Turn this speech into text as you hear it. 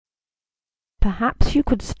Perhaps you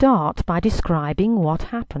could start by describing what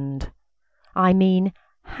happened. I mean,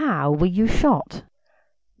 how were you shot?"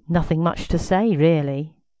 "Nothing much to say,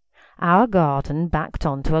 really. Our garden backed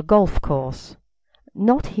onto a golf course.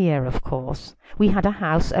 Not here, of course. We had a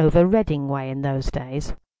house over Reading way in those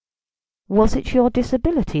days." "Was it your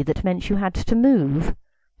disability that meant you had to move?"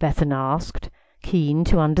 Bethan asked, keen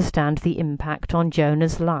to understand the impact on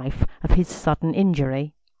Jonah's life of his sudden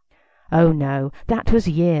injury. "Oh no, that was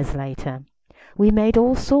years later. We made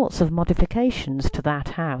all sorts of modifications to that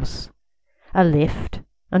house. A lift,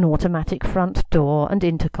 an automatic front door and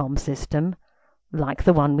intercom system, like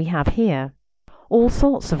the one we have here. All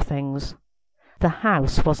sorts of things. The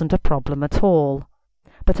house wasn't a problem at all.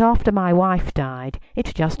 But after my wife died,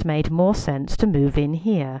 it just made more sense to move in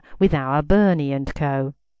here with our Bernie and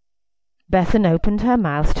co." Bethan opened her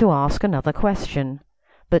mouth to ask another question,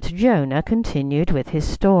 but Jonah continued with his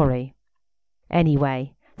story.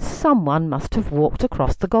 "Anyway, someone must have walked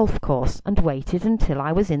across the golf course and waited until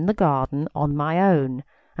I was in the garden on my own,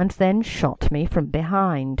 and then shot me from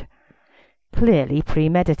behind. Clearly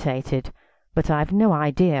premeditated, but I've no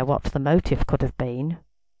idea what the motive could have been."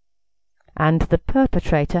 "And the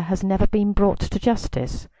perpetrator has never been brought to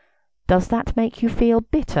justice. Does that make you feel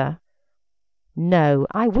bitter?" "No,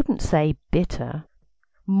 I wouldn't say bitter.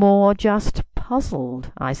 More just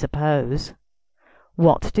puzzled, I suppose.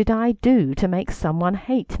 What did I do to make someone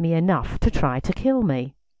hate me enough to try to kill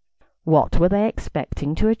me? What were they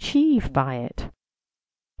expecting to achieve by it?"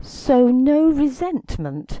 "So no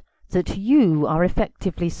resentment that you are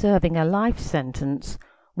effectively serving a life sentence,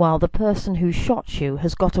 while the person who shot you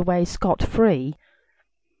has got away scot-free?"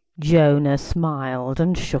 Jonah smiled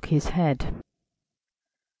and shook his head.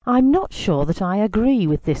 "I'm not sure that I agree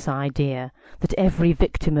with this idea that every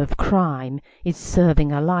victim of crime is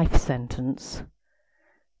serving a life sentence.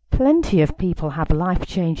 Plenty of people have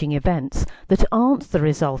life-changing events that aren't the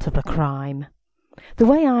result of a crime. The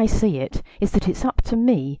way I see it is that it's up to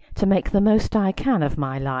me to make the most I can of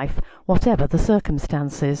my life, whatever the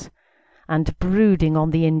circumstances, and brooding on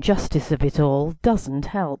the injustice of it all doesn't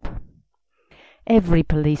help. Every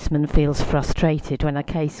policeman feels frustrated when a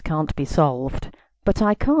case can't be solved, but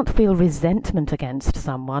I can't feel resentment against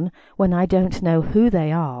someone when I don't know who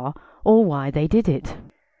they are or why they did it."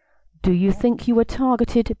 "Do you think you were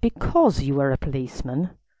targeted because you were a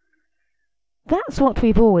policeman?" "That's what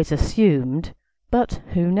we've always assumed, but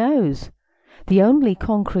who knows? The only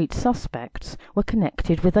concrete suspects were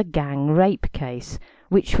connected with a gang rape case,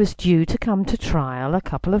 which was due to come to trial a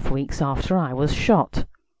couple of weeks after I was shot.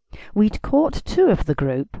 We'd caught 2 of the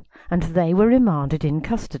group, and they were remanded in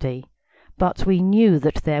custody, but we knew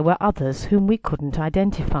that there were others whom we couldn't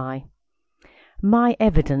identify. My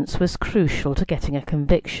evidence was crucial to getting a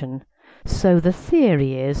conviction, so the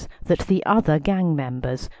theory is that the other gang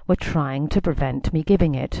members were trying to prevent me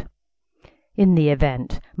giving it. In the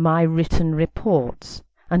event, my written reports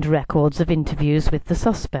and records of interviews with the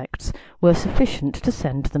suspects were sufficient to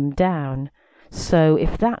send them down, so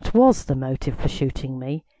if that was the motive for shooting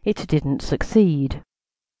me, it didn't succeed."